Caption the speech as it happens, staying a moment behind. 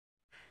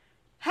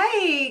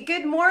Hey,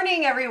 good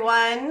morning,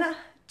 everyone.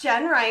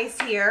 Jen Rice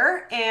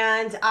here,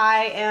 and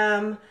I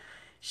am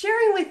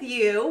sharing with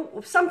you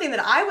something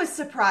that I was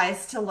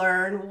surprised to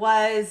learn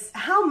was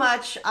how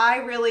much I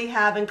really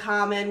have in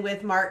common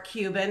with Mark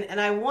Cuban, and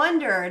I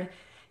wondered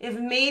if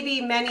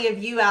maybe many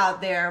of you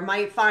out there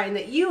might find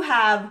that you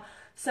have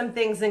some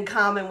things in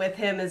common with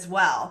him as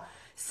well.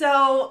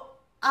 So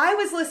I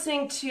was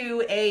listening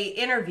to a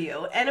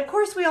interview, and of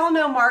course we all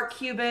know Mark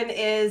Cuban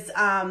is,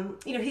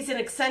 he's an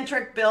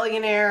eccentric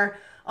billionaire,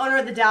 owner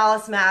of the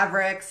Dallas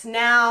Mavericks,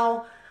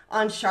 now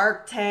on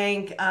Shark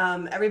Tank.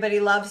 Everybody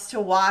loves to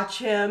watch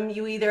him.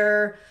 You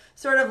either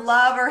sort of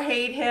love or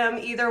hate him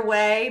either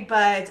way,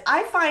 but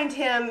I find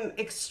him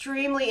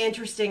extremely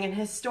interesting, and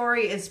his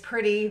story is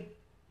pretty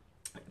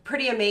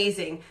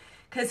amazing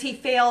because he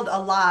failed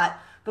a lot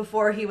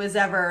before he was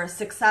ever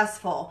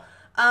successful.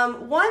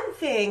 One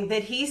thing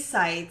that he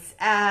cites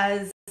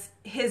as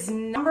his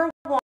number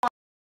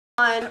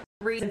one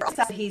reason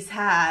that he's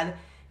had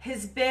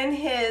has been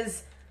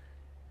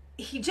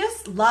he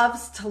just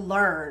loves to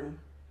learn.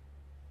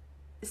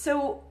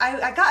 So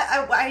I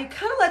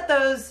kind of let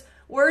those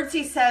words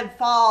he said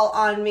fall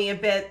on me a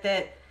bit,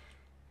 that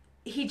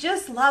he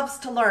just loves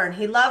to learn.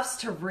 He loves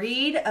to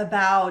read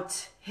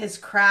about his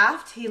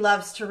craft. He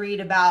loves to read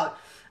about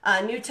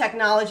new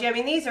technology. I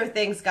mean, these are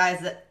things, guys,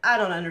 that I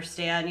don't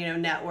understand,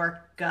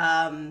 network,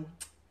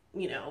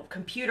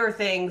 computer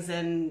things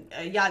and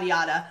yada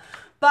yada.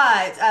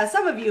 But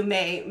some of you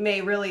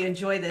may really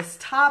enjoy this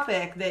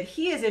topic that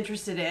he is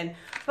interested in.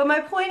 But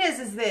my point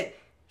is that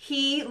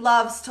he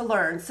loves to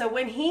learn. So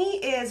when he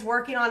is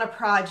working on a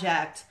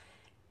project,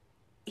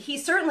 he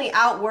certainly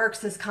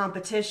outworks his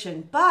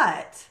competition,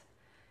 but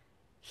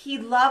he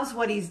loves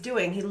what he's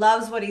doing. He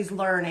loves what he's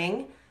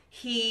learning.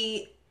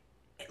 He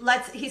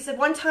said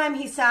one time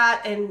he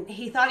sat and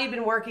he thought he'd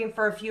been working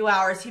for a few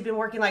hours. He'd been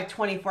working like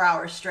 24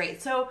 hours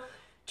straight. So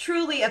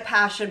truly a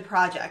passion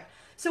project.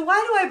 So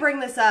why do I bring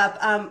this up?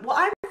 Well,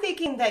 I'm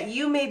thinking that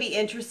you may be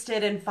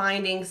interested in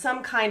finding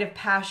some kind of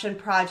passion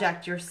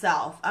project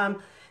yourself.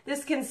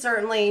 This can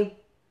certainly,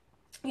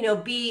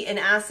 be an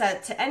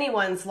asset to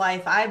anyone's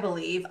life, I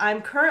believe.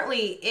 I'm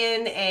currently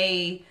in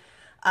a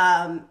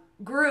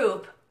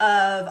group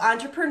of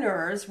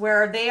entrepreneurs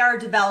where they are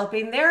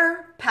developing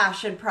their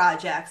passion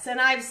projects. And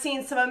I've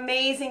seen some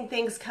amazing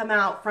things come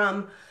out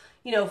from,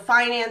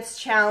 finance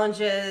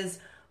challenges,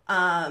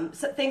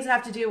 so things that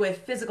have to do with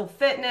physical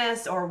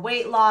fitness or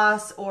weight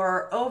loss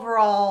or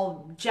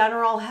overall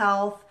general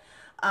health.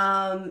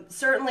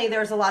 Certainly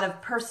there's a lot of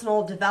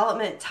personal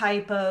development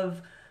type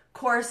of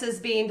courses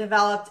being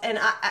developed. And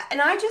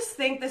I just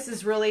think this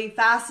is really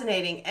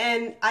fascinating.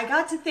 And I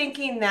got to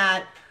thinking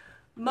that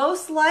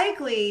most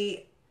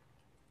likely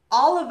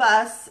all of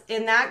us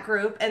in that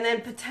group, and then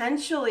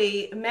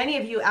potentially many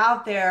of you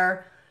out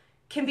there,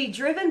 can be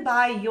driven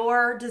by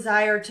your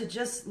desire to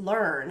just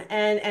learn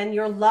and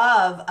your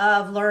love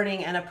of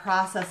learning and a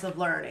process of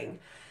learning.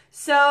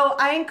 So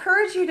I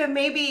encourage you to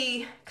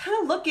maybe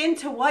kind of look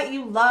into what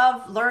you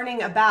love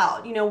learning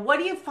about. What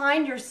do you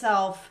find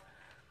yourself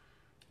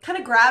kind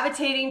of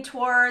gravitating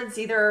towards,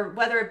 either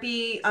whether it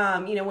be,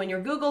 when you're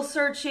Google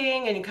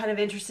searching and you're kind of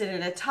interested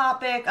in a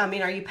topic. I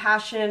mean, are you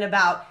passionate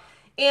about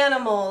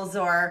animals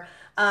or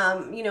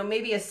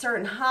maybe a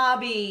certain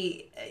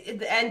hobby,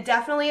 and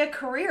definitely a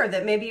career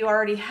that maybe you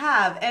already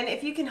have. And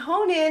if you can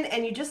hone in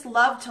and you just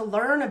love to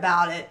learn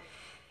about it,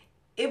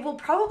 it will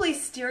probably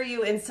steer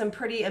you in some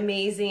pretty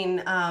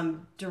amazing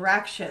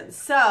directions.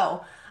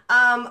 So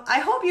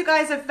I hope you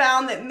guys have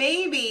found that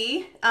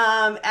maybe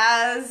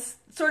as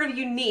sort of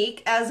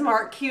unique as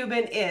Mark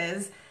Cuban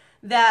is,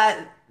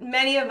 that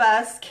many of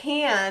us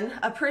can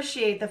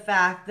appreciate the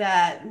fact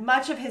that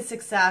much of his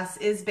success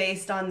is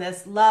based on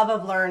this love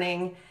of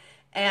learning.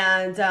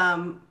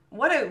 And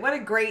what a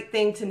great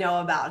thing to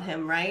know about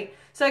him, right?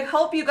 So I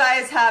hope you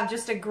guys have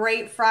just a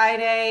great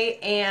Friday.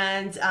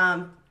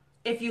 And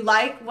if you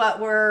like what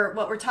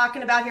we're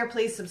talking about here,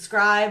 please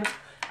subscribe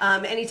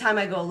anytime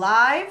I go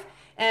live.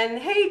 And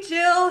hey,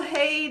 Jill,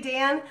 hey,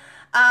 Dan,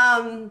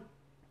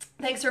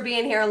 thanks for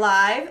being here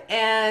live.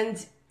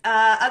 And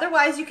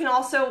otherwise, you can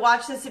also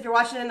watch this if you're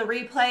watching it in the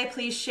replay.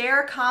 Please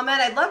share, comment.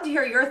 I'd love to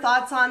hear your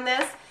thoughts on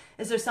this.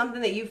 Is there something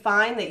that you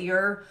find that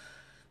you're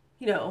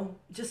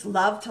just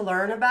love to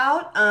learn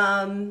about?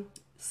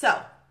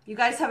 So you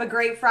guys have a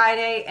great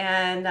Friday,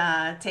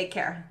 and take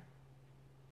care.